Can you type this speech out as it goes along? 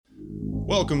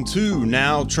Welcome to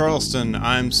Now Charleston.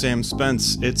 I'm Sam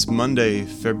Spence. It's Monday,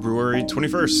 February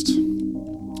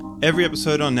 21st. Every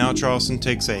episode on Now Charleston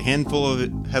takes a handful of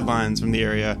headlines from the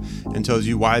area and tells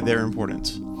you why they're important.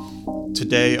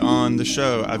 Today on the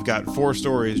show, I've got 4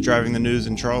 stories driving the news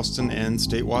in Charleston and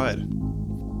statewide.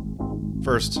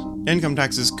 First, income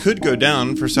taxes could go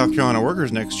down for South Carolina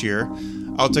workers next year.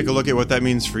 I'll take a look at what that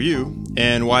means for you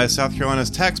and why South Carolina's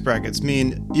tax brackets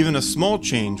mean even a small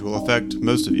change will affect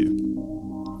most of you.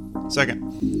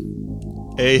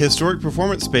 Second, a historic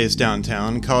performance space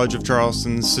downtown, College of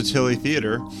Charleston's Sottile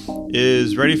Theater,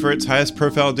 is ready for its highest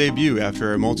profile debut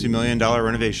after a multi-million-dollar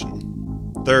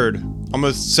renovation. Third,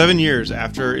 almost 7 years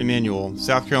after Emanuel,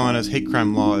 South Carolina's hate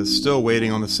crime law is still waiting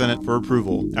on the Senate for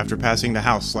approval after passing the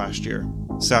House last year.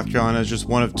 South Carolina is just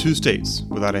one of 2 states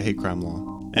without a hate crime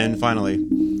law. And finally,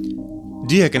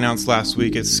 DHEC announced last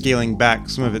week it's scaling back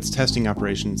some of its testing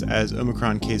operations as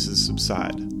Omicron cases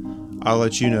subside. I'll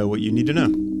let you know what you need to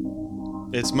know.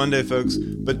 It's Monday, folks,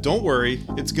 but don't worry,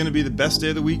 it's going to be the best day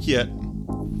of the week yet.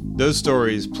 Those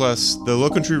stories, plus the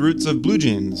low country roots of blue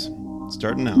jeans,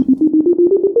 starting now.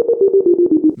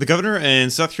 The governor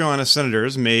and South Carolina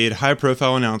senators made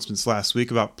high-profile announcements last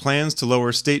week about plans to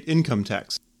lower state income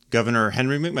tax. Governor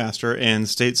Henry McMaster and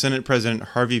State Senate President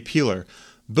Harvey Peeler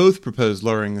both proposed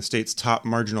lowering the state's top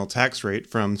marginal tax rate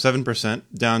from 7%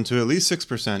 down to at least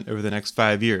 6% over the next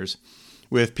 5 years,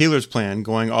 with Peeler's plan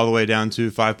going all the way down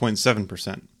to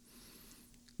 5.7%.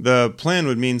 The plan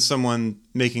would mean someone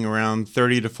making around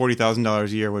 $30,000 to $40,000 a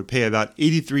year would pay about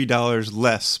 $83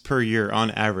 less per year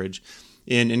on average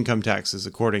in income taxes,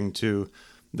 according to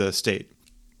the state.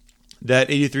 That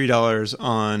 $83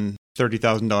 on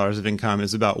 $30,000 of income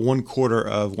is about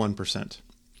 1/4%.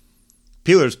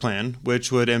 Peeler's plan,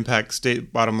 which would impact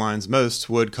state bottom lines most,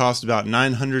 would cost about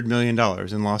 $900 million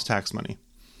in lost tax money.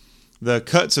 The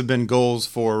cuts have been goals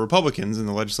for Republicans in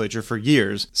the legislature for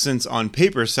years, since on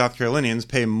paper South Carolinians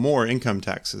pay more income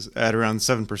taxes at around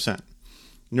 7%.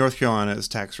 North Carolina's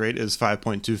tax rate is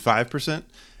 5.25%,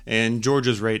 and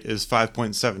Georgia's rate is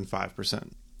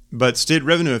 5.75%. But state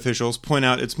revenue officials point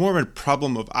out it's more of a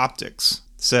problem of optics,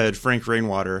 said Frank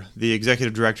Rainwater, the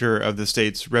executive director of the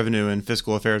state's Revenue and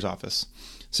Fiscal Affairs Office,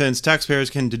 since taxpayers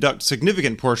can deduct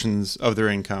significant portions of their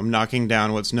income, knocking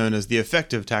down what's known as the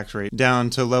effective tax rate down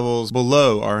to levels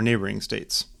below our neighboring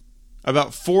states.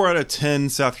 About 4 out of 10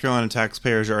 South Carolina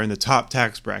taxpayers are in the top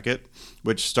tax bracket,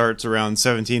 which starts around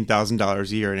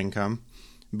 $17,000 a year in income,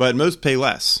 but most pay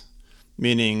less,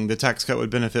 meaning the tax cut would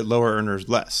benefit lower earners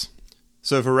less.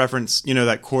 So for reference,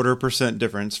 that 0.25%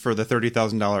 difference for the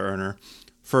 $30,000 earner,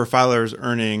 for filers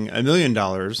earning $1 million,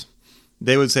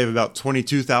 they would save about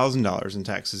 $22,000 in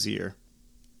taxes a year.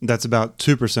 That's about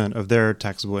 2% of their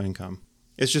taxable income.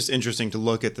 It's just interesting to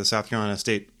look at the South Carolina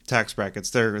state tax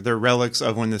brackets. They're relics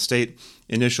of when the state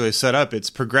initially set up its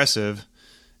progressive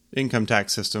income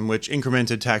tax system, which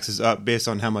incremented taxes up based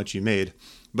on how much you made.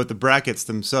 But the brackets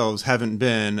themselves haven't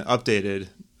been updated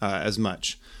as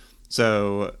much.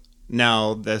 So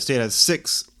now the state has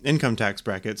 6 income tax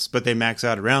brackets, but they max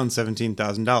out around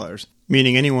 $17,000,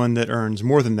 meaning anyone that earns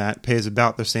more than that pays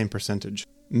about the same percentage.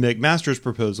 McMaster's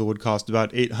proposal would cost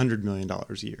about $800 million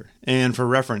a year. And for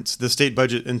reference, the state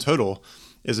budget in total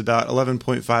is about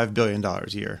 $11.5 billion a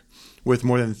year, with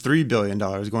more than $3 billion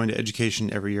going to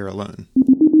education every year alone.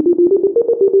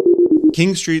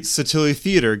 King Street's Sottile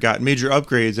Theater got major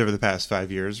upgrades over the past 5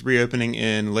 years, reopening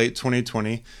in late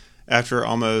 2020 after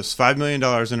almost $5 million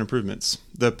in improvements.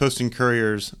 The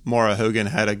Post-and-Courier's Maura Hogan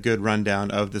had a good rundown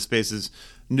of the space's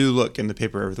new look in the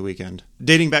paper over the weekend.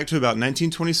 Dating back to about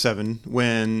 1927,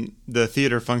 when the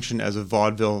theater functioned as a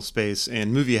vaudeville space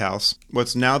and movie house,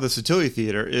 what's now the Sottile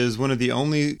Theater is one of the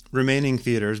only remaining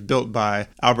theaters built by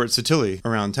Albert Sottile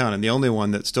around town, and the only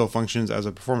one that still functions as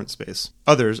a performance space.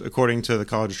 Others, according to the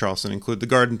College of Charleston, include the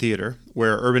Garden Theater,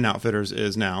 where Urban Outfitters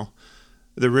is now,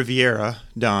 the Riviera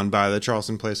down by the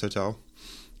Charleston Place Hotel,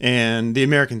 and the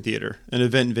American Theater, an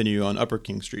event venue on Upper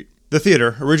King Street. The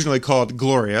theater, originally called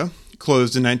Gloria,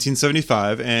 closed in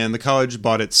 1975, and the college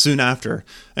bought it soon after,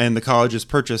 and the college's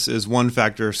purchase is one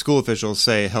factor school officials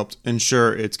say helped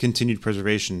ensure its continued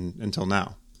preservation until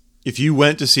now. If you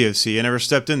went to CFC and ever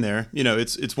stepped in there,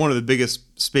 it's one of the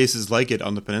biggest spaces like it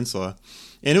on the peninsula,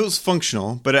 and it was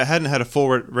functional, but it hadn't had a full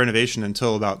renovation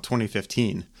until about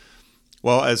 2015.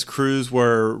 Well, as crews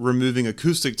were removing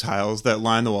acoustic tiles that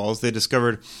line the walls, they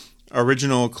discovered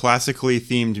original classically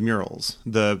themed murals.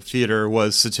 The theater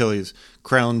was Sottile's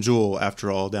crown jewel, after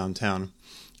all, downtown.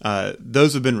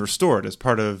 Those have been restored as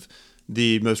part of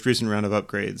the most recent round of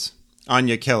upgrades.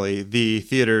 Anya Kelly, the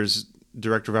theater's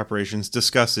director of operations,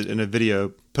 discussed it in a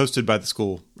video posted by the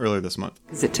school earlier this month.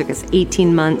 It took us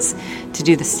 18 months to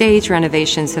do the stage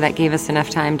renovation, so that gave us enough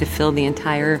time to fill the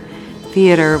entire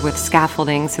theater with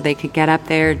scaffolding so they could get up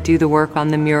there, do the work on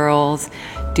the murals,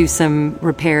 do some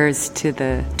repairs to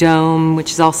the dome,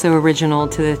 which is also original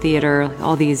to the theater,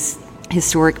 all these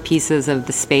historic pieces of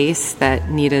the space that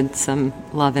needed some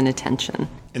love and attention.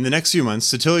 In the next few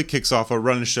months, Sottile kicks off a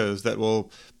run of shows that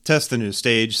will test the new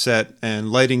stage, set,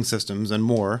 and lighting systems and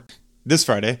more. This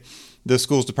Friday, the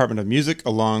school's Department of Music,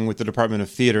 along with the Department of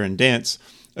Theater and Dance,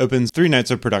 opens 3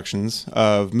 nights of productions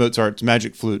of Mozart's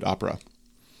Magic Flute opera.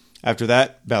 After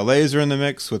that, ballets are in the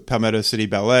mix with Palmetto City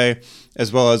Ballet,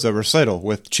 as well as a recital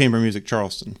with Chamber Music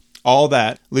Charleston. All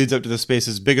that leads up to the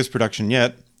space's biggest production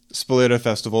yet. Spoleto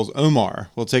Festival's Omar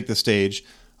will take the stage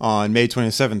on May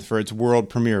 27th for its world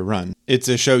premiere run. It's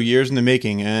a show years in the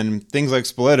making, and things like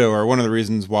Spoleto are one of the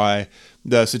reasons why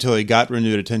the Sottile got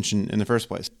renewed attention in the first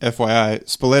place. FYI,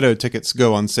 Spoleto tickets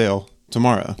go on sale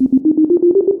tomorrow.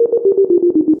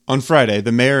 On Friday,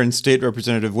 the mayor and state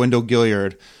representative Wendell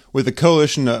Gilliard, with a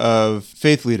coalition of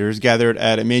faith leaders, gathered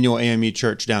at Emmanuel AME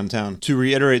Church downtown to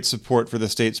reiterate support for the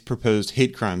state's proposed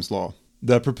hate crimes law.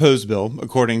 The proposed bill,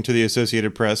 according to the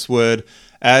Associated Press, would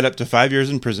add up to 5 years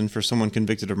in prison for someone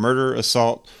convicted of murder,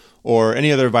 assault, or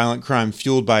any other violent crime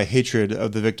fueled by hatred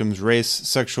of the victim's race,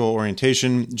 sexual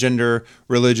orientation, gender,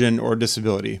 religion, or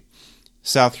disability.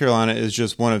 South Carolina is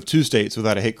just one of 2 states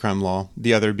without a hate crime law,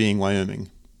 the other being Wyoming.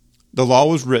 The law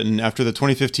was written after the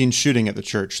 2015 shooting at the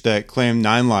church that claimed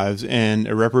 9 lives and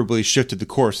irreparably shifted the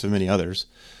course of many others.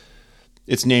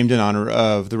 It's named in honor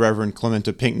of the Reverend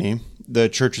Clementa Pinckney, the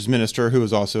church's minister who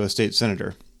was also a state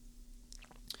senator.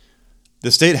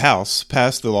 The state house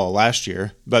passed the law last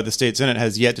year, but the state senate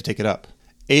has yet to take it up.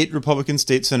 8 Republican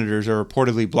state senators are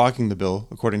reportedly blocking the bill,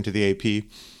 according to the AP,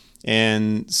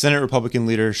 and Senate Republican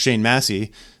leader Shane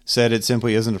Massey said it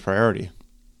simply isn't a priority.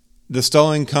 The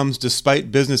stalling comes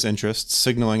despite business interests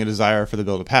signaling a desire for the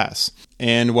bill to pass.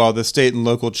 And while the state and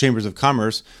local chambers of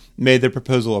commerce made their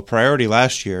proposal a priority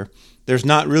last year, there's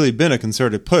not really been a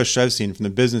concerted push I've seen from the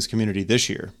business community this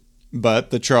year.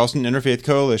 But the Charleston Interfaith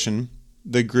Coalition,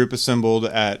 the group assembled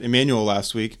at Emmanuel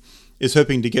last week, is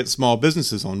hoping to get small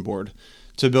businesses on board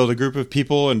to build a group of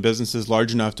people and businesses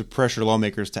large enough to pressure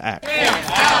lawmakers to act.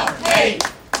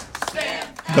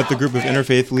 But the group of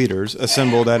interfaith leaders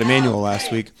assembled at Emmanuel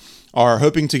last week are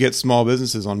hoping to get small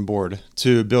businesses on board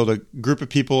to build a group of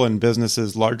people and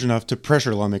businesses large enough to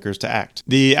pressure lawmakers to act.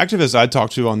 The activists I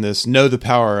talked to on this know the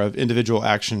power of individual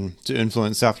action to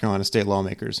influence South Carolina state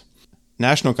lawmakers.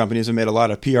 National companies have made a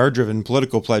lot of PR-driven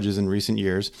political pledges in recent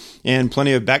years, and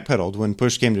plenty have backpedaled when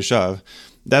push came to shove.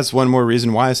 That's one more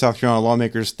reason why South Carolina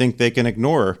lawmakers think they can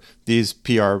ignore these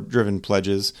PR-driven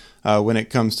pledges when it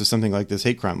comes to something like this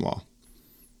hate crime law.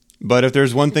 But if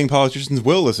there's one thing politicians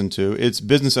will listen to, it's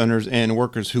business owners and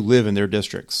workers who live in their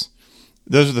districts.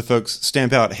 Those are the folks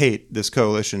Stamp Out Hate this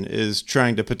coalition is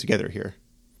trying to put together here.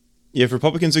 If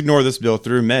Republicans ignore this bill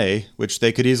through May, which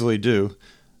they could easily do,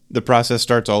 the process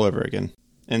starts all over again,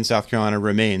 and South Carolina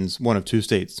remains one of 2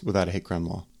 states without a hate crime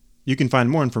law. You can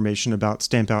find more information about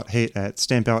Stamp Out Hate at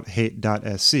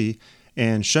stampouthate.sc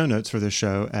and show notes for this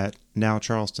show at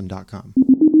nowcharleston.com.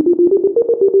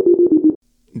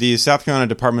 The South Carolina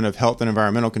Department of Health and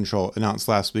Environmental Control announced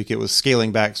last week it was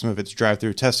scaling back some of its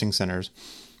drive-through testing centers,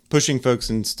 pushing folks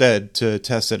instead to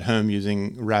test at home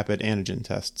using rapid antigen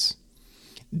tests.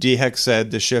 DHEC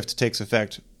said the shift takes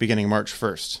effect beginning March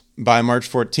 1st. By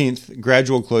March 14th,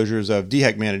 gradual closures of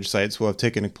DHEC-managed sites will have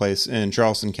taken place in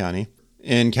Charleston County.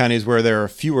 In counties where there are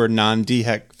fewer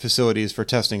non-DHEC facilities for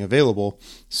testing available,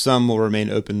 some will remain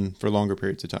open for longer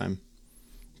periods of time.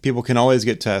 People can always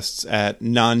get tests at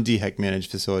non-DHEC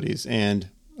managed facilities and,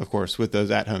 of course, with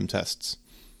those at-home tests.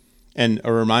 And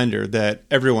a reminder that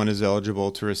everyone is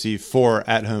eligible to receive 4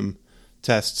 at-home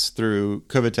tests through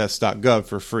covidtests.gov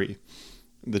for free.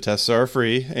 The tests are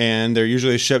free, and they're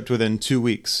usually shipped within 2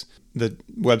 weeks. The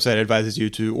website advises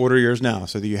you to order yours now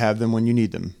so that you have them when you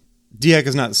need them. DHEC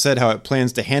has not said how it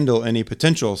plans to handle any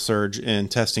potential surge in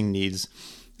testing needs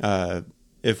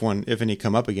if any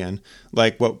come up again,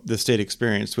 like what the state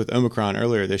experienced with Omicron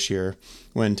earlier this year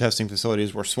when testing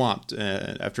facilities were swamped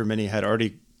after many had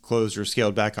already closed or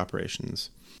scaled back operations.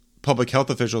 Public health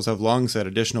officials have long said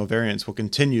additional variants will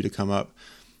continue to come up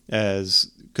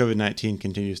as COVID-19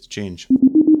 continues to change.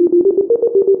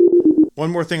 One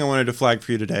more thing I wanted to flag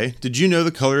for you today. Did you know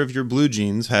the color of your blue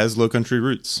jeans has low country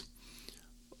roots?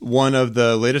 One of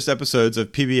the latest episodes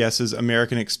of PBS's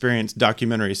American Experience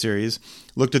documentary series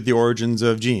looked at the origins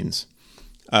of jeans.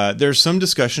 There's some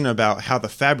discussion about how the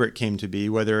fabric came to be,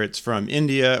 whether it's from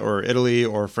India or Italy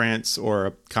or France or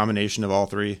a combination of all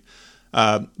three.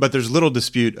 But there's little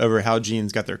dispute over how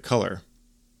jeans got their color.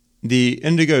 The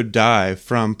indigo dye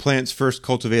from plants first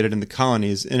cultivated in the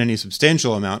colonies in any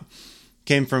substantial amount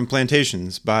came from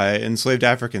plantations by enslaved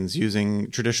Africans using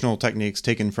traditional techniques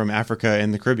taken from Africa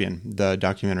and the Caribbean, the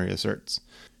documentary asserts.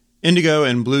 Indigo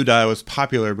and blue dye was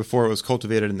popular before it was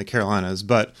cultivated in the Carolinas,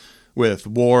 but with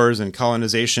wars and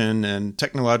colonization and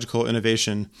technological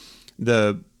innovation,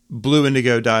 the blue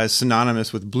indigo dye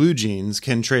synonymous with blue jeans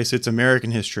can trace its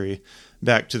American history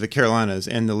back to the Carolinas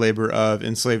and the labor of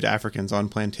enslaved Africans on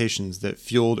plantations that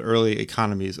fueled early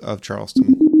economies of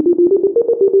Charleston.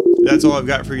 That's all I've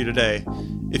got for you today.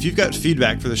 If you've got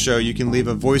feedback for the show, you can leave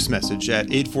a voice message at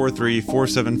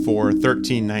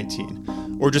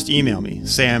 843-474-1319, or just email me,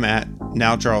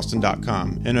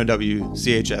 sam@nowcharleston.com,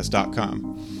 nowchs.com.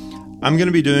 I'm going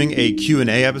to be doing a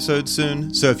Q&A episode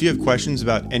soon, so if you have questions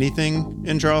about anything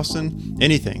in Charleston,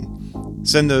 anything,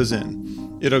 send those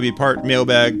in. It'll be part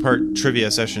mailbag, part trivia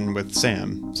session with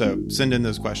Sam, so send in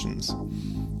those questions.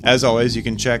 As always, you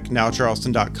can check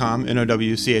nowcharleston.com,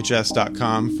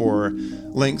 nowchs.com for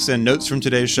links and notes from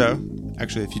today's show.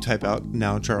 Actually, if you type out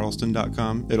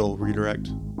nowcharleston.com, it'll redirect.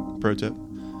 Pro tip.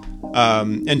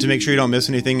 And to make sure you don't miss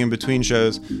anything in between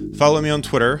shows, follow me on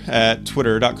Twitter at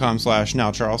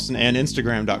twitter.com/nowcharleston and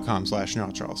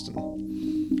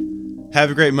instagram.com/nowcharleston.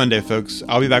 Have a great Monday, folks.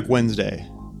 I'll be back Wednesday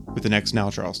with the next Now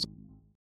Charleston.